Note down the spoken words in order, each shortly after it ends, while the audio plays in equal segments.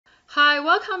Hi,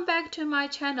 welcome back to my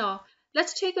channel.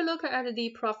 Let's take a look at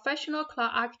the Professional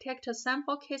Cloud Architecture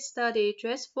Sample Case Study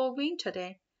Dress4Win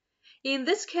today. In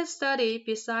this case study,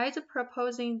 besides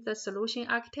proposing the solution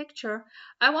architecture,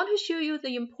 I want to show you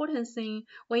the important thing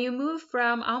when you move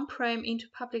from on-prem into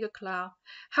public cloud,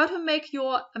 how to make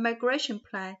your migration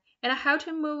plan, and how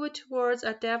to move towards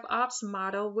a DevOps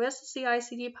model with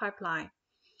CI/CD pipeline.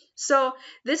 So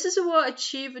this will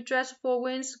achieve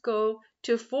Dress4Win's goal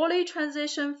to fully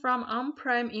transition from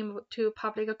on-prem into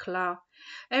public cloud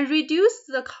and reduce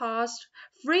the cost,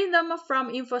 free them from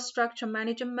infrastructure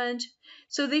management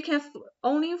so they can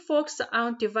only focus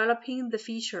on developing the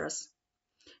features.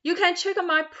 You can check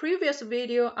my previous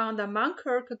video on the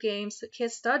Monkerk Games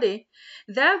case study.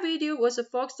 That video was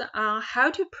focused on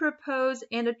how to propose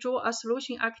and draw a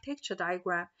solution architecture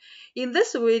diagram. In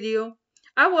this video,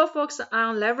 I will focus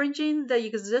on leveraging the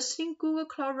existing Google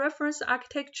Cloud Reference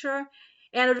Architecture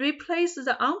and replace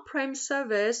the on-prem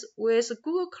service with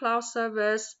Google Cloud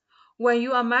Service when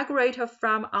you are migrated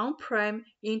from on-prem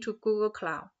into Google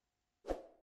Cloud.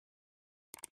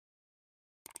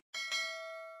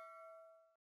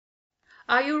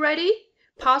 Are you ready?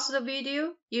 Pause the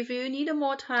video if you need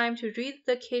more time to read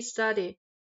the case study.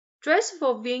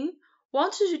 Dress4Win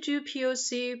wanted to do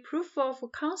POC proof of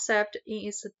concept in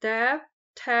its dev,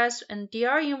 test, and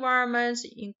DR environments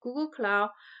in Google Cloud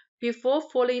before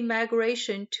fully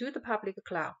migration to the public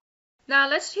cloud. Now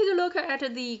let's take a look at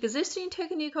the existing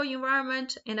technical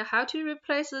environment and how to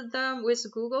replace them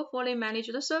with Google fully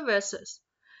managed services.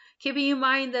 Keeping in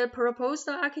mind that proposed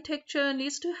architecture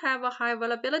needs to have a high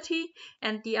availability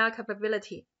and DR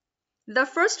capability. The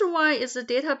first one is the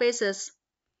databases.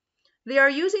 They are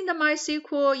using the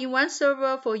MySQL in one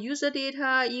server for user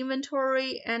data,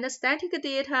 inventory, and static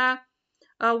data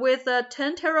with a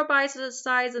 10 terabytes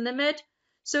size limit.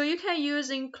 So you can use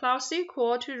in Cloud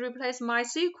SQL to replace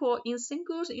MySQL in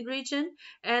single region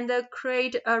and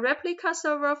create a replica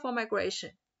server for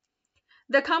migration.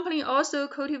 The company also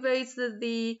cultivates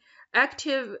the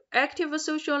active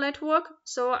social network,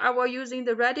 so I will using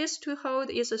the Redis to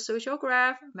hold its social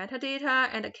graph, metadata,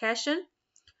 and caching.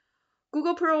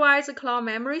 Google provides a cloud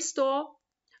memory store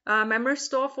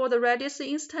for the Redis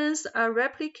instance,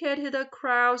 replicated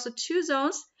across 2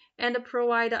 zones, and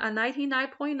provide a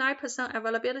 99.9%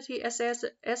 availability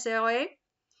SLA.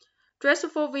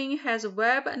 Dress4Win has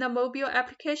web and mobile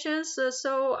applications,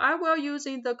 so I will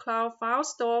using the Cloud File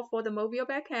Store for the mobile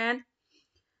backend.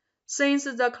 Since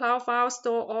the Cloud File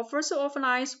Store offers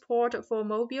offline support for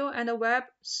mobile and web,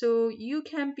 so you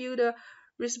can build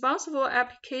responsible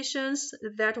applications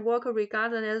that work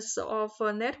regardless of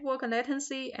network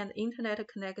latency and internet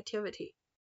connectivity.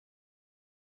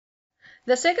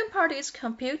 The second part is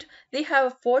compute. They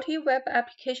have 40 web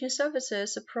application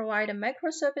services, provide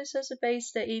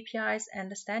microservices-based APIs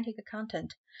and static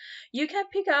content. You can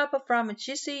pick up from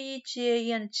GCE,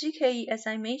 GAE, and Gke as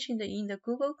I mentioned in the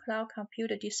Google Cloud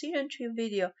Compute Decision Tree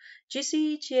video.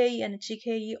 GCE, GAE, and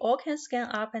Gke all can scan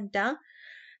up and down.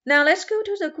 Now let's go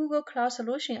to the Google Cloud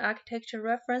Solution Architecture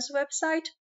reference website.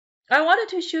 I wanted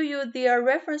to show you their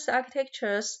reference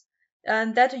architectures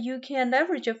that you can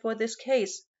leverage for this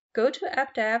case. Go to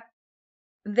AppDev.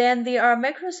 Then there are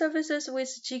microservices with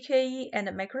Gke and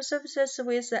microservices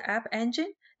with the App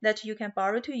Engine that you can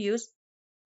borrow to use.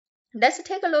 Let's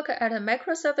take a look at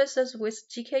microservices with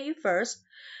Gke first.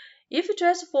 If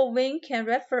Dress4Win can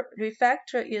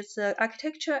refactor its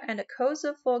architecture and codes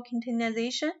for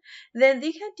containerization, then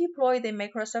they can deploy the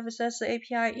microservices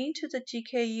API into the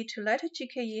Gke to let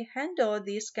Gke handle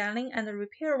the scaling and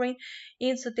repairing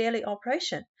in its daily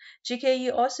operation. Gke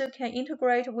also can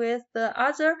integrate with the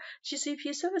other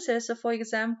GCP services, for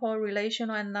example,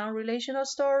 relational and non-relational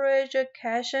storage,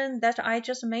 caching that I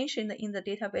just mentioned in the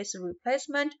database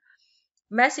replacement,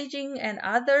 messaging, and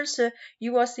others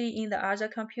you will see in the other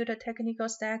computer technical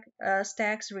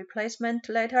stacks replacement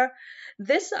later.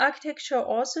 This architecture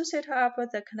also set up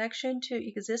the connection to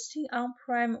existing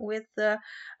on-prem with the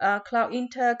Cloud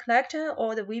Interconnector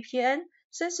or the VPN.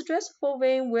 Since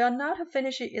Dress4Win will not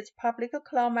finish its public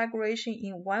cloud migration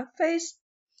in one phase,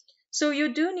 so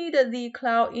you do need the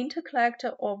Cloud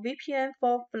Interconnector or VPN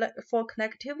for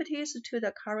connectivities to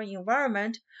the current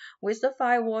environment with the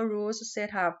firewall rules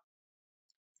set up.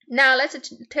 Now let's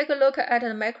take a look at the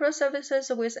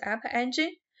microservices with App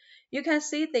Engine. You can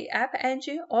see the App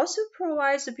Engine also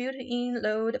provides built-in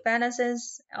load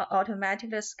balancers, automatic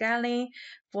scaling,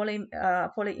 fully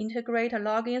integrate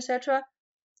logging, etc.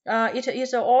 It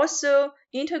is also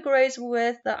integrates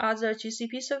with the other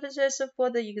GCP services for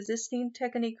the existing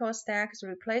technical stacks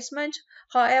replacement.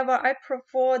 However, I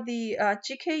prefer the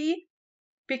Gke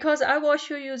Because I will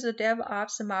show you the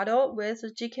DevOps model with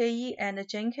Gke and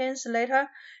Jenkins later,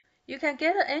 you can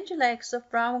get Nginx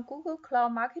from Google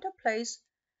Cloud Marketplace.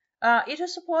 It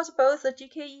supports both the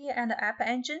Gke and App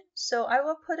Engine, so I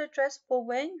will put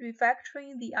Dress4Win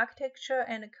refactoring the architecture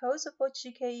and codes for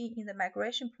Gke in the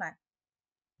migration plan.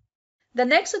 The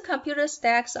next computer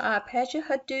stacks are Apache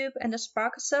Hadoop and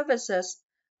Spark services.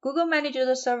 Google manages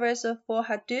the service for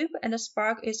Hadoop and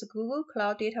Spark is Google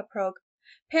Cloud Dataprog.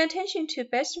 Pay attention to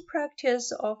best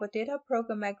practice of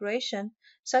Dataprog migration,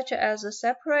 such as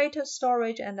separate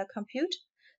storage and compute,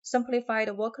 simplified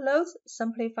workloads,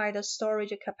 simplified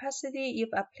storage capacity if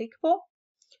applicable.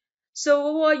 So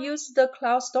we will use the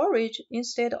cloud storage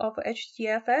instead of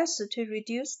HDFS to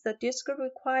reduce the disk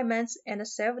requirements and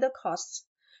save the costs.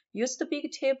 Use the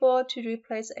big table to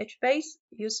replace HBase,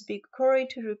 use BigQuery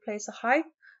to replace Hive,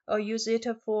 or use it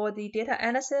for the data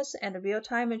analysis and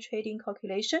real-time trading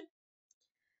calculation.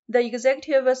 The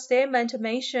executive statement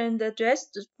mentioned the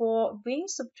Dress4Win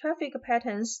traffic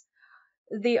patterns.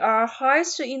 They are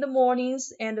highest in the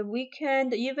mornings and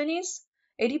weekend evenings.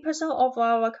 80% of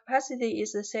our capacity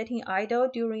is sitting idle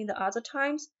during the other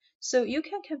times, so you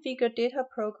can configure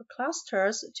Dataprog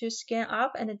clusters to scan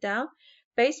up and down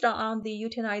based on the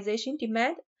utilization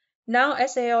demand.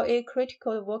 Non-SLA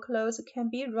critical workloads can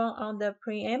be run on the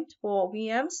preemptible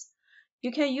VMs.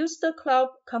 You can use the Cloud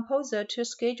Composer to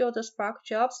schedule the Spark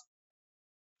jobs.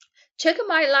 Check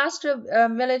my last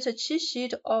minute cheat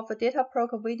sheet of Dataprog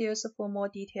videos for more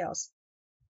details.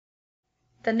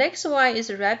 The next one is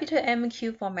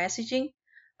RabbitMQ for messaging.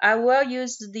 I will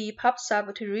use the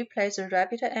PubSub to replace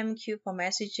RabbitMQ for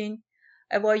messaging.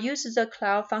 I will use the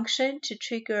cloud function to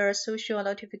trigger social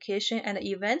notification and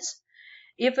events.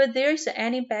 If there is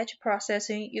any batch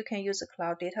processing, you can use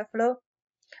Cloud Data Flow.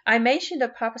 I mentioned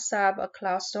PubSub,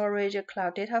 cloud storage,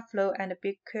 cloud data flow, and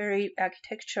BigQuery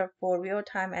architecture for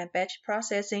real-time and batch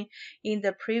processing in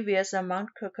the previous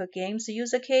Montauk Games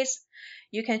user case.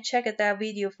 You can check that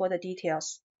video for the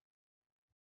details.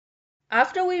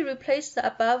 After we replace the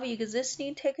above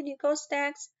existing technical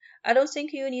stacks, I don't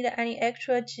think you need any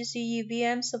extra GCE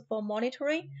VMs for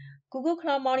monitoring. Google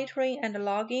Cloud Monitoring and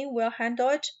Logging will handle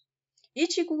it.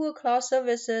 Each Google Cloud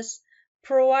Services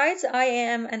provides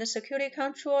IAM and security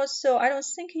control, so I don't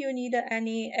think you need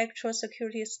any extra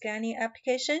security scanning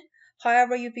application.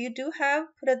 However, if you do have,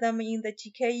 put them in the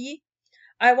Gke.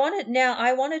 I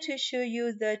wanted to show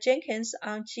you the Jenkins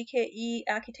on Gke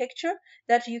Architecture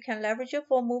that you can leverage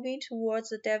for moving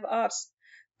towards DevOps.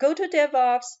 Go to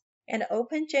DevOps and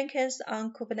open Jenkins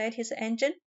on Kubernetes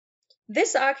engine.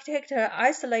 This architecture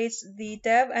isolates the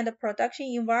dev and production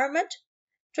environment.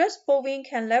 Dress4Win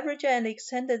can leverage and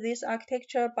extend this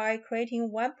architecture by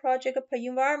creating one project per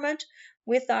environment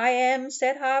with IAM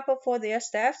set up for their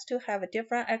staffs to have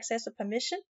different access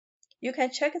permission. You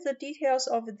can check the details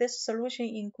of this solution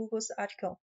in Google's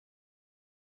article.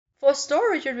 For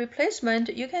storage replacement,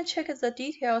 you can check the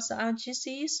details on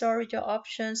GCE storage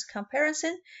options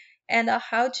comparison and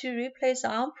how to replace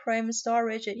on-prem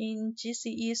storage in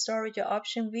GCE storage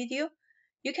option video.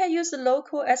 You can use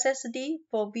local SSD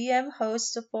for VM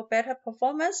hosts for better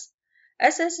performance,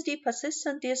 SSD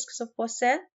persistent disks for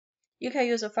SAN. You can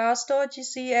use FileStore,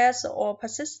 GCS, or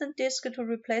persistent disk to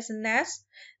replace NAS.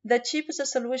 The cheapest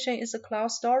solution is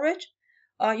cloud storage.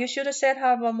 You should set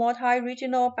up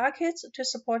multi-regional buckets to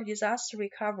support disaster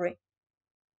recovery.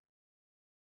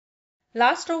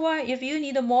 Last one, if you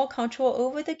need more control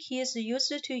over the keys used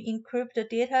to encrypt the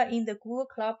data in the Google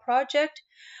Cloud project,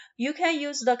 you can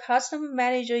use the Custom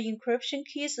Manager Encryption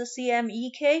Keys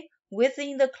CMEK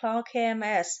within the Cloud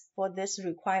KMS for this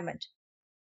requirement.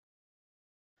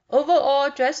 Overall,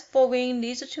 Dress4Win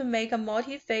needs to make a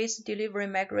multi-phase delivery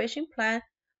migration plan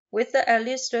with at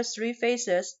least 3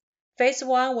 phases. Phase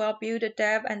 1 will build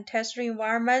dev and tester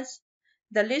environments.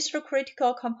 The least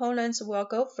critical components will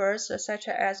go first, such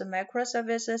as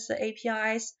microservices,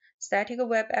 APIs, static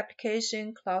web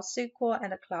application, Cloud SQL,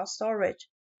 and cloud storage.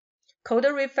 Code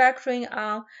refactoring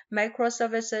on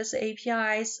microservices,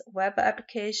 APIs, web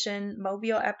application,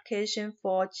 mobile application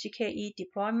for Gke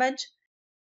deployment.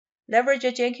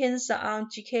 Leverage Jenkins on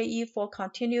Gke for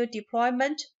continued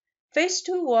deployment. Phase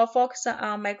 2 will focus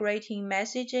on migrating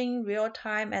messaging,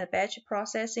 real-time and batch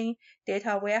processing,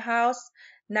 data warehouse,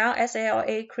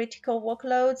 non-SLA critical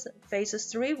workloads.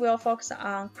 Phase 3 will focus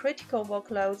on critical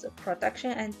workloads,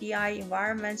 production and DI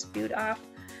environments build up,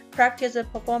 practice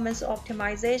performance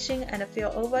optimization, and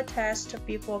failover test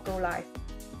before go live.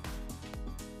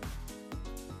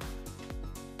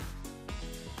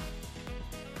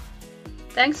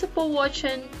 Thanks for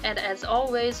watching, and as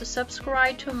always,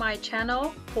 subscribe to my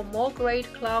channel for more great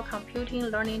cloud computing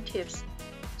learning tips.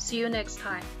 See you next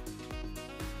time.